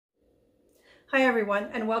Hi everyone,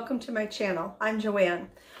 and welcome to my channel. I'm Joanne.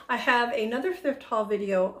 I have another thrift haul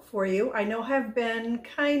video for you. I know I've been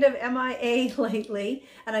kind of MIA lately,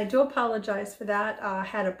 and I do apologize for that. I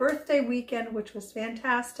had a birthday weekend, which was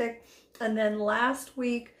fantastic. And then last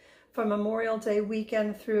week, from Memorial Day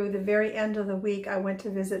weekend through the very end of the week, I went to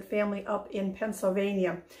visit family up in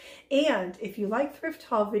Pennsylvania. And if you like thrift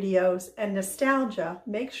haul videos and nostalgia,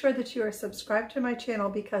 make sure that you are subscribed to my channel,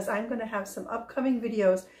 because I'm going to have some upcoming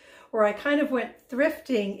videos where I kind of went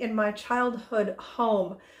thrifting in my childhood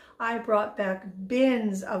home. I brought back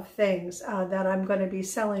bins of things that I'm going to be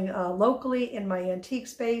selling locally in my antique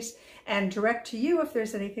space and direct to you if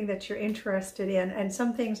there's anything that you're interested in, and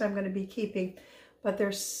some things I'm going to be keeping. But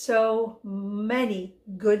there's so many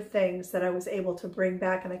good things that I was able to bring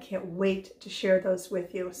back, and I can't wait to share those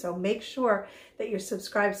with you. So make sure that you're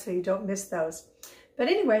subscribed so you don't miss those. But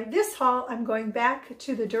anyway, this haul, I'm going back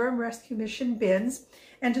to the Durham Rescue Mission bins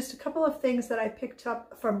and just a couple of things that I picked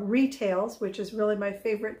up from Retails, which is really my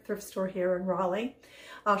favorite thrift store here in Raleigh.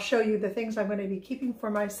 I'll show you the things I'm going to be keeping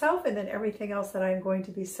for myself and then everything else that I'm going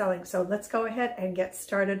to be selling. So let's go ahead and get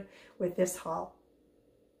started with this haul.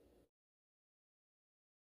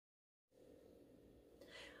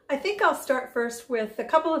 I think I'll start first with a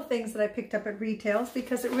couple of things that I picked up at Retails,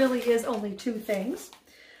 because it really is only two things.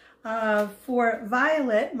 For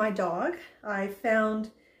Violet, my dog, I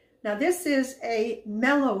found, now this is a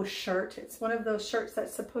mellow shirt. It's one of those shirts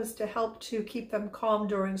that's supposed to help to keep them calm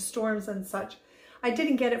during storms and such. I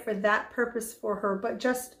didn't get it for that purpose for her, but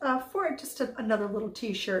just for another little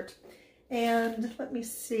t-shirt. And let me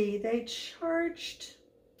see, they charged,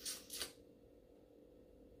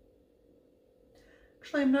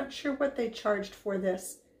 actually I'm not sure what they charged for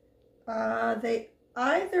this. They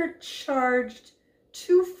either charged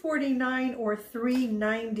 $2.49 or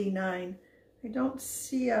 $3.99. I don't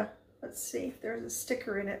see a, let's see if there's a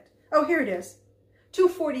sticker in it. Oh, here it is.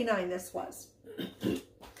 $2.49 this was.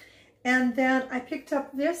 And then I picked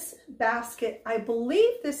up this basket. I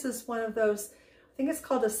believe this is one of those, I think it's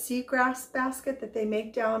called a seagrass basket that they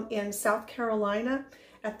make down in South Carolina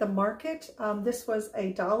at the market. This was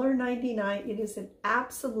 $1.99. It is in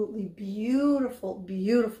absolutely beautiful,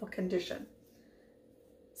 beautiful condition.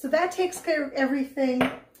 So that takes care of everything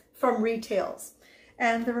from Retails.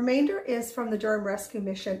 And the remainder is from the Durham Rescue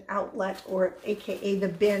Mission outlet, or AKA the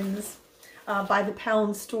bins, by the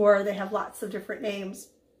pound store. They have lots of different names.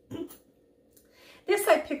 This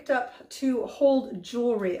I picked up to hold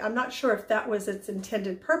jewelry. I'm not sure if that was its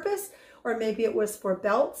intended purpose, or maybe it was for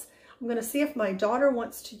belts. I'm going to see if my daughter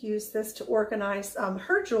wants to use this to organize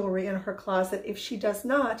her jewelry in her closet. If she does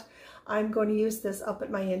not, I'm going to use this up at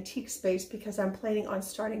my antique space, because I'm planning on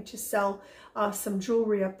starting to sell some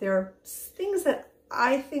jewelry up there. Things that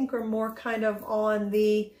I think are more kind of on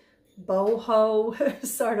the boho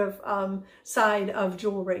sort of side of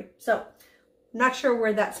jewelry. So I'm not sure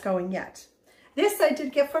where that's going yet. This I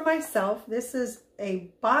did get for myself. This is a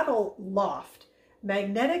bottle loft,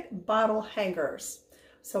 magnetic bottle hangers.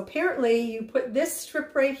 So apparently you put this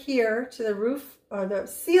strip right here to the roof, or the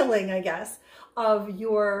ceiling, I guess, of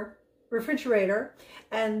your refrigerator,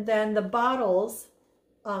 and then the bottles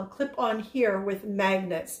clip on here with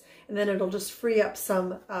magnets, and then it'll just free up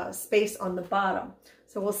some space on the bottom.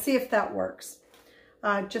 So we'll see if that works.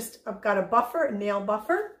 I've got a buffer, a nail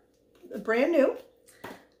buffer, brand new.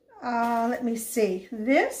 Let me see.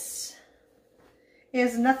 This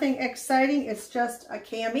is nothing exciting. It's just a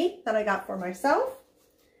cami that I got for myself.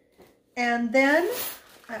 And then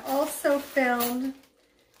I also found,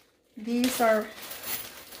 these are,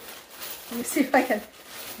 let me see if I can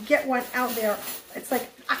get one out there. It's like an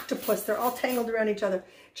octopus. They're all tangled around each other.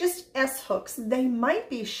 Just S-hooks. They might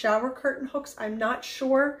be shower curtain hooks. I'm not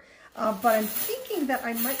sure. But I'm thinking that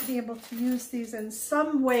I might be able to use these in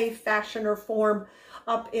some way, fashion, or form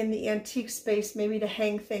up in the antique space, maybe to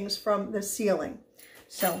hang things from the ceiling.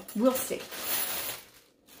 So we'll see.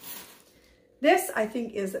 This, I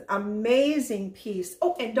think, is an amazing piece.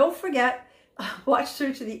 Oh, and don't forget, watch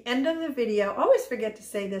through to the end of the video. I always forget to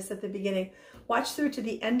say this at the beginning. Watch through to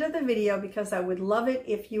the end of the video, because I would love it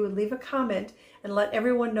if you would leave a comment and let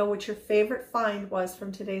everyone know what your favorite find was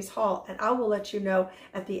from today's haul. And I will let you know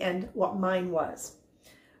at the end what mine was.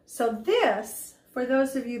 So this, for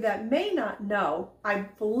those of you that may not know, I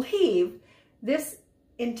believe this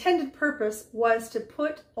intended purpose was to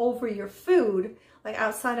put over your food, like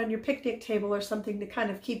outside on your picnic table or something, to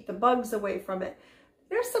kind of keep the bugs away from it.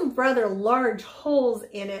 There's some rather large holes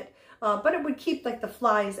in it, but it would keep like the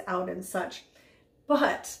flies out and such.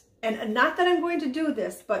 But, and not that I'm going to do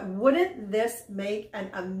this, but wouldn't this make an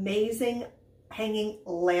amazing hanging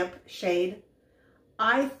lamp shade?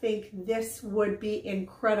 I think this would be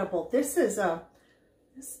incredible. This is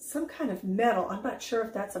some kind of metal. I'm not sure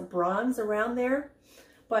if that's a bronze around there,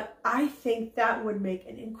 but I think that would make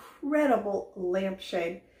an incredible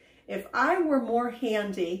lampshade. If I were more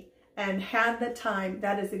handy and had the time,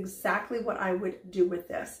 that is exactly what I would do with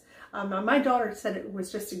this. My daughter said it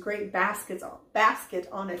was just a great basket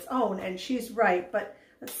on its own, and she's right, but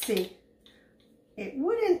let's see. It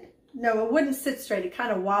wouldn't sit straight. It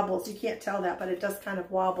kind of wobbles. You can't tell that, but it does kind of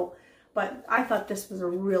wobble. But I thought this was a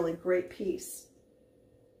really great piece.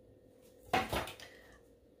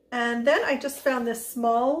 And then I just found this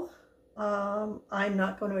small, I'm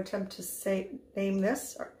not going to attempt to name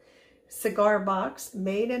this, cigar box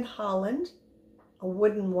made in Holland, a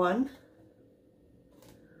wooden one.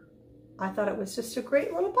 I thought it was just a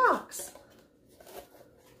great little box.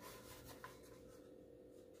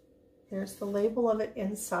 There's the label of it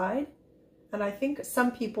inside. And I think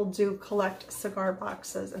some people do collect cigar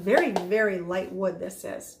boxes. A very, very light wood this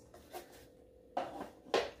is.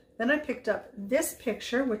 Then I picked up this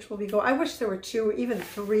picture, which will be I wish there were 2 or even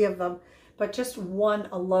 3 of them, but just one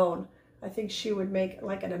alone. I think she would make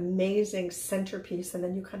like an amazing centerpiece, and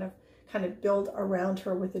then you kind of build around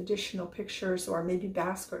her with additional pictures or maybe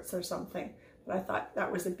baskets or something. But I thought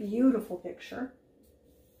that was a beautiful picture.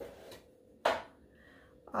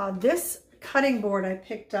 This cutting board I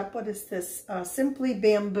picked up, what is this? Simply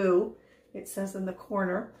Bamboo, it says in the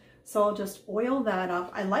corner. So I'll just oil that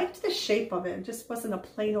up. I liked the shape of it. It just wasn't a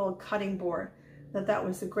plain old cutting board. That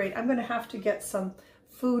was great. I'm going to have to get some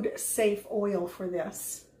food safe oil for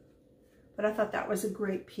this. But I thought that was a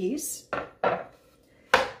great piece.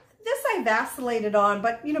 This I vacillated on,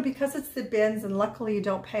 but you know, because it's the bins and luckily you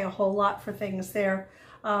don't pay a whole lot for things there.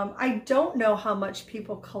 I don't know how much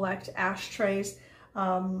people collect ashtrays,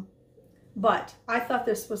 but I thought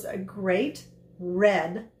this was a great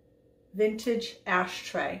red vintage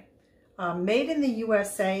ashtray. Made in the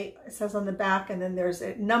USA, it says on the back, and then there's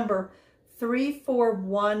a number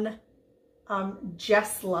 341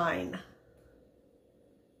 Jess line.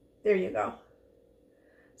 There you go.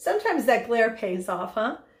 Sometimes that glare pays off,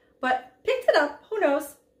 huh? But picked it up, who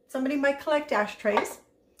knows? Somebody might collect ashtrays.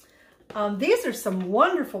 These are some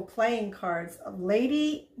wonderful playing cards.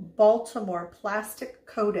 Lady Baltimore, plastic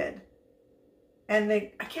coated. And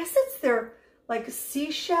I guess it's their like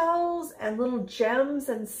seashells and little gems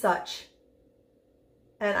and such.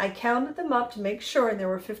 And I counted them up to make sure, and there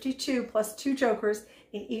were 52 plus 2 jokers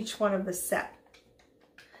in each one of the set.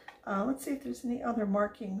 Let's see if there's any other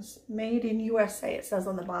markings. Made in USA, it says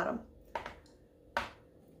on the bottom.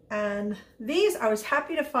 And these, I was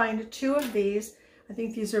happy to find 2 of these. I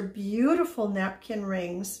think these are beautiful napkin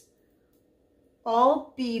rings.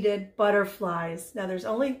 All beaded butterflies. Now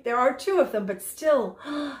there are 2 of them, but still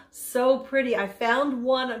so pretty. I found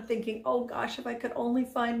one. I'm thinking, oh gosh, if I could only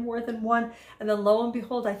find more than one. And then lo and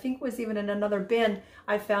behold, I think it was even in another bin,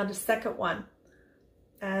 I found a second one.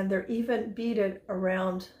 And they're even beaded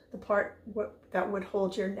around the part that would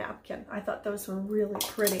hold your napkin. I thought those were really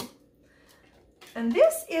pretty. And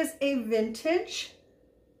this is a vintage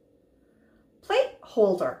plate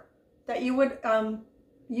holder that you would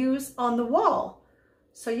use on the wall.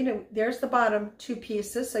 So, you know, there's the bottom 2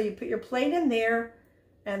 pieces. So you put your plate in there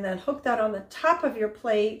and then hook that on the top of your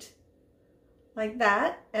plate like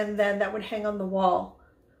that. And then that would hang on the wall.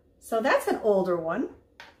 So that's an older one.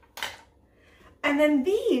 And then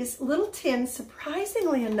these little tins,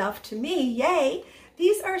 surprisingly enough to me, yay,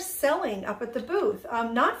 these are selling up at the booth.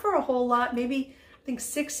 Not for a whole lot, maybe I think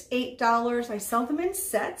 $6, $8. I sell them in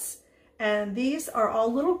sets. And these are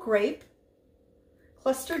all little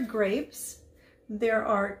clustered grapes. There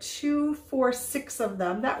are 2, 4, 6 of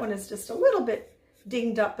them. That one is just a little bit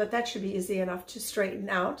dinged up, but that should be easy enough to straighten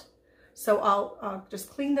out. So I'll just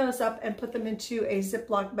clean those up and put them into a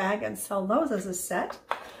Ziploc bag and sell those as a set.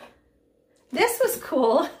 This was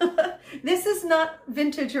cool. This is not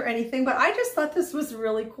vintage or anything, but I just thought this was a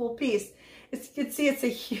really cool piece. You can see it's a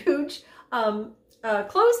huge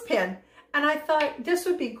clothespin. And I thought this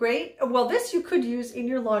would be great. Well, this you could use in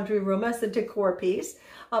your laundry room as a decor piece,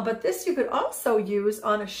 but this you could also use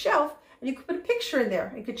on a shelf, and you could put a picture in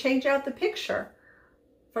there. You could change out the picture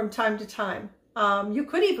from time to time. You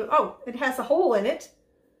could even, oh, it has a hole in it.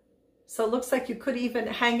 So it looks like you could even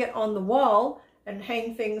hang it on the wall and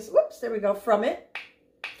hang things, whoops, there we go, from it.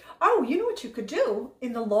 Oh, you know what you could do?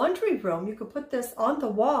 In the laundry room, you could put this on the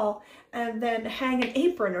wall and then hang an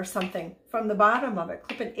apron or something from the bottom of it.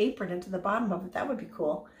 Clip an apron into the bottom of it. That would be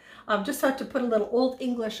cool. Just have to put a little Old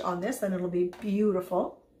English on this and it'll be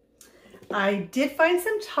beautiful. I did find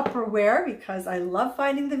some Tupperware because I love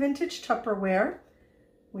finding the vintage Tupperware.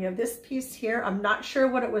 We have this piece here. I'm not sure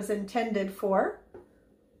what it was intended for.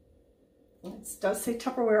 It does say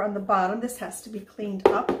Tupperware on the bottom. This has to be cleaned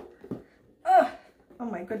up. Ugh. Oh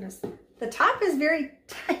my goodness. The top is very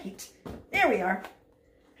tight. There we are.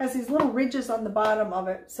 Has these little ridges on the bottom of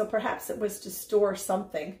it, so perhaps it was to store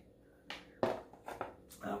something.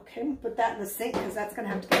 Okay, we'll put that in the sink because that's going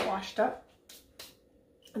to have to get washed up.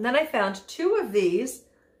 And then I found 2 of these.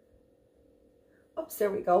 Oops,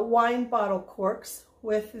 there we go. Wine bottle corks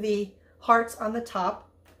with the hearts on the top.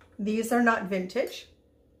 These are not vintage,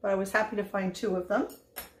 but I was happy to find 2 of them.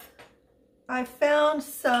 I found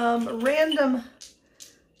some random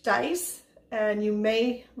dice, and you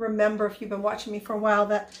may remember if you've been watching me for a while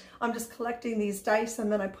that I'm just collecting these dice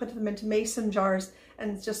and then I put them into mason jars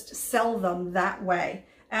and just sell them that way.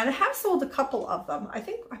 And I have sold a couple of them. I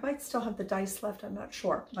think I might still have the dice left, I'm not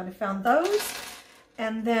sure. But I found those.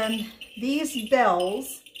 And then these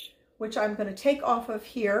bells, which I'm going to take off of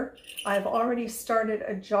here. I've already started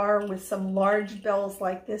a jar with some large bells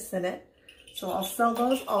like this in it. So I'll sell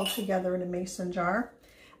those all together in a mason jar.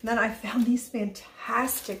 And then I found these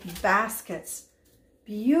fantastic baskets,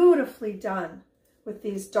 beautifully done with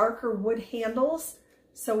these darker wood handles.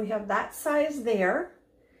 So we have that size there,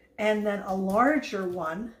 and then a larger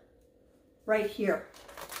one right here.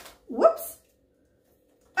 Whoops.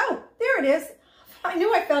 Oh, there it is. I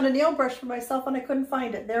knew I found a nail brush for myself and I couldn't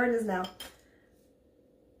find it. There it is now.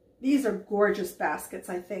 These are gorgeous baskets,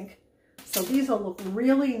 I think. So these will look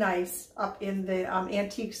really nice up in the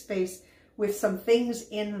antique space with some things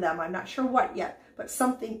in them. I'm not sure what yet, but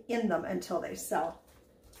something in them until they sell.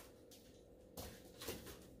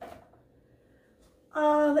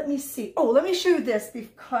 Let me see. Oh, let me show you this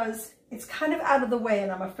because it's kind of out of the way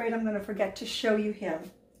and I'm afraid I'm going to forget to show you him.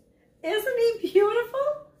 Isn't he beautiful?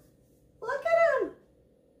 Look at him.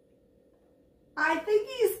 I think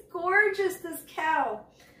he's gorgeous, this cow.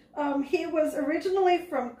 He was originally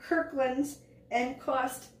from Kirkland's and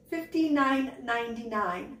cost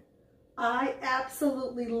 $59.99. I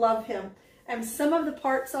absolutely love him. And some of the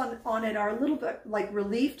parts on it are a little bit like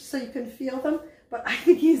reliefed so you can feel them, but I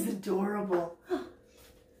think he's adorable.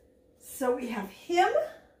 So we have him.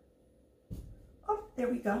 Oh, there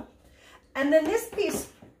we go. And then this piece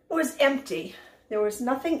was empty. There was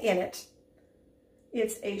nothing in it.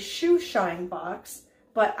 It's a shoe shine box,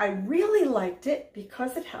 but I really liked it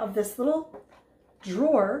because it has this little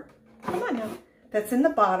drawer, come on now, that's in the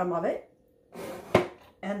bottom of it.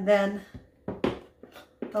 And then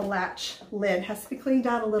the latch lid has to be cleaned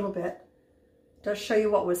out a little bit. It does show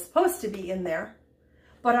you what was supposed to be in there.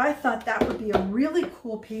 But I thought that would be a really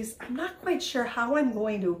cool piece. I'm not quite sure how I'm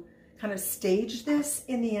going to kind of stage this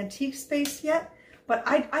in the antique space yet, but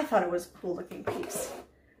I thought it was a cool looking piece.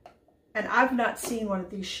 And I've not seen one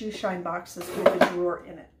of these shoe shine boxes with a drawer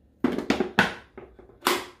in it.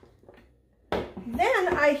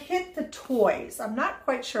 Then I hit the toys. I'm not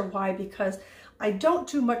quite sure why because I don't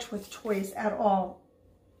do much with toys at all.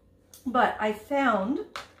 But I found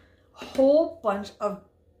a whole bunch of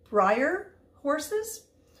Breyer horses.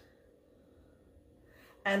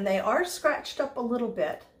 And they are scratched up a little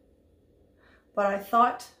bit. But I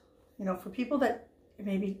thought, you know, for people that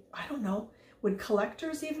maybe, I don't know, would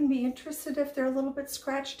collectors even be interested if they're a little bit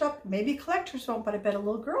scratched up? Maybe collectors won't, but I bet a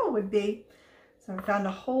little girl would be. So I found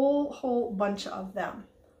a whole bunch of them.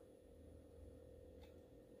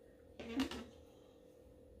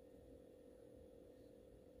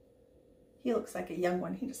 He looks like a young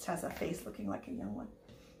one. He just has a face looking like a young one.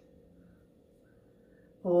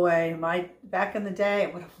 Boy, back in the day,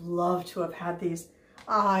 I would have loved to have had these.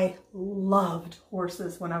 I loved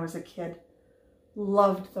horses when I was a kid.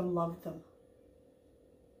 Loved them, loved them.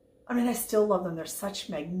 I mean, I still love them. They're such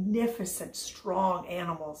magnificent, strong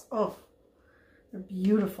animals. Oh, they're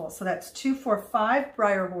beautiful. So that's 2, 4, 5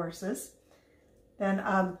 Breyer horses. Then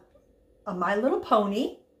a My Little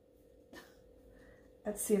Pony.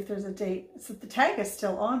 Let's see if there's a date. So the tag is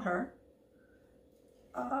still on her.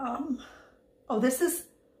 Oh, this is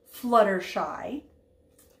Fluttershy.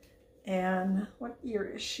 And what year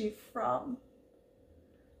is she from?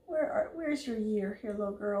 Where's your year here,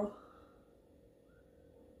 little girl?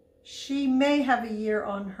 She may have a year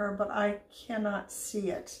on her, but I cannot see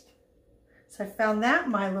it. So I found that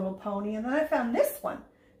My Little Pony, and then I found this one.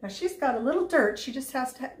 Now she's got a little dirt. She just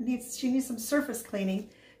she needs some surface cleaning.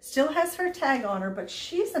 Still has her tag on her, but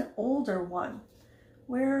she's an older one.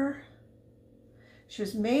 She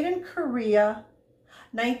was made in Korea,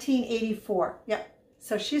 1984. Yep.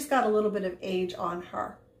 So she's got a little bit of age on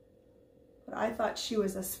her. But I thought she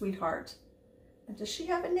was a sweetheart. And does she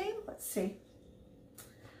have a name? Let's see.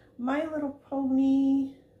 My Little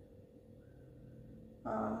Pony.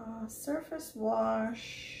 Surface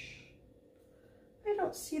wash. I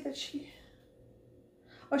don't see that she...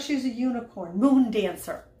 Oh, she's a unicorn, Moon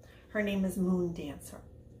Dancer. Her name is Moon Dancer.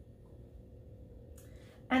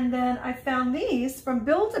 And then I found these from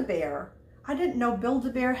Build-A-Bear. I didn't know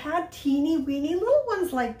Build-A-Bear had teeny weeny little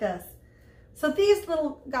ones like this. So these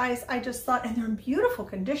little guys, I just thought, and they're in beautiful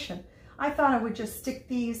condition. I thought I would just stick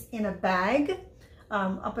these in a bag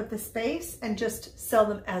up at the space and just sell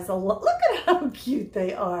them as a lot. Look at how cute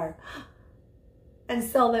they are. And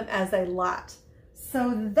sell them as a lot.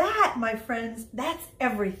 So that, my friends, that's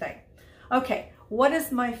everything. Okay, what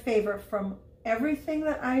is my favorite from everything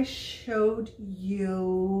that I showed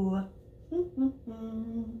you?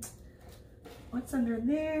 What's under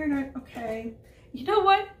there? Okay. You know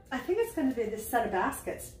what? I think it's going to be this set of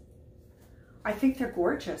baskets. I think they're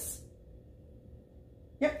gorgeous.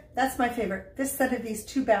 Yep, that's my favorite. This set of these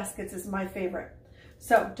 2 baskets is my favorite.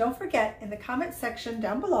 So don't forget, in the comment section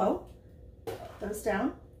down below, those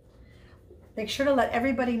down, make sure to let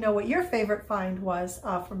everybody know what your favorite find was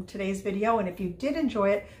from today's video. And if you did enjoy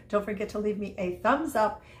it, don't forget to leave me a thumbs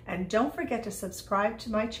up. And don't forget to subscribe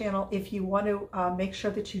to my channel if you want to make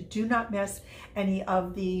sure that you do not miss any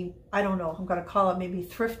of the, I don't know, I'm going to call it maybe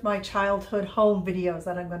Thrift My Childhood Home videos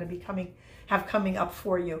that I'm going to be coming up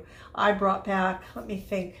for you. I brought back, let me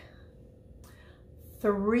think,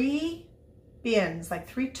 3 bins, like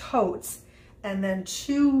 3 totes, and then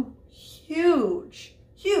 2 huge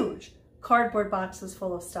cardboard boxes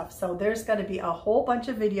full of stuff. So there's going to be a whole bunch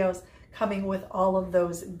of videos coming with all of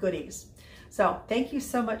those goodies. So thank you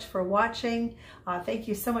so much for watching. Thank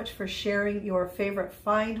you so much for sharing your favorite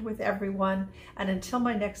find with everyone. And until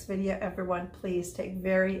my next video, everyone, please take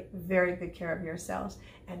very, very good care of yourselves.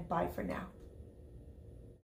 And bye for now.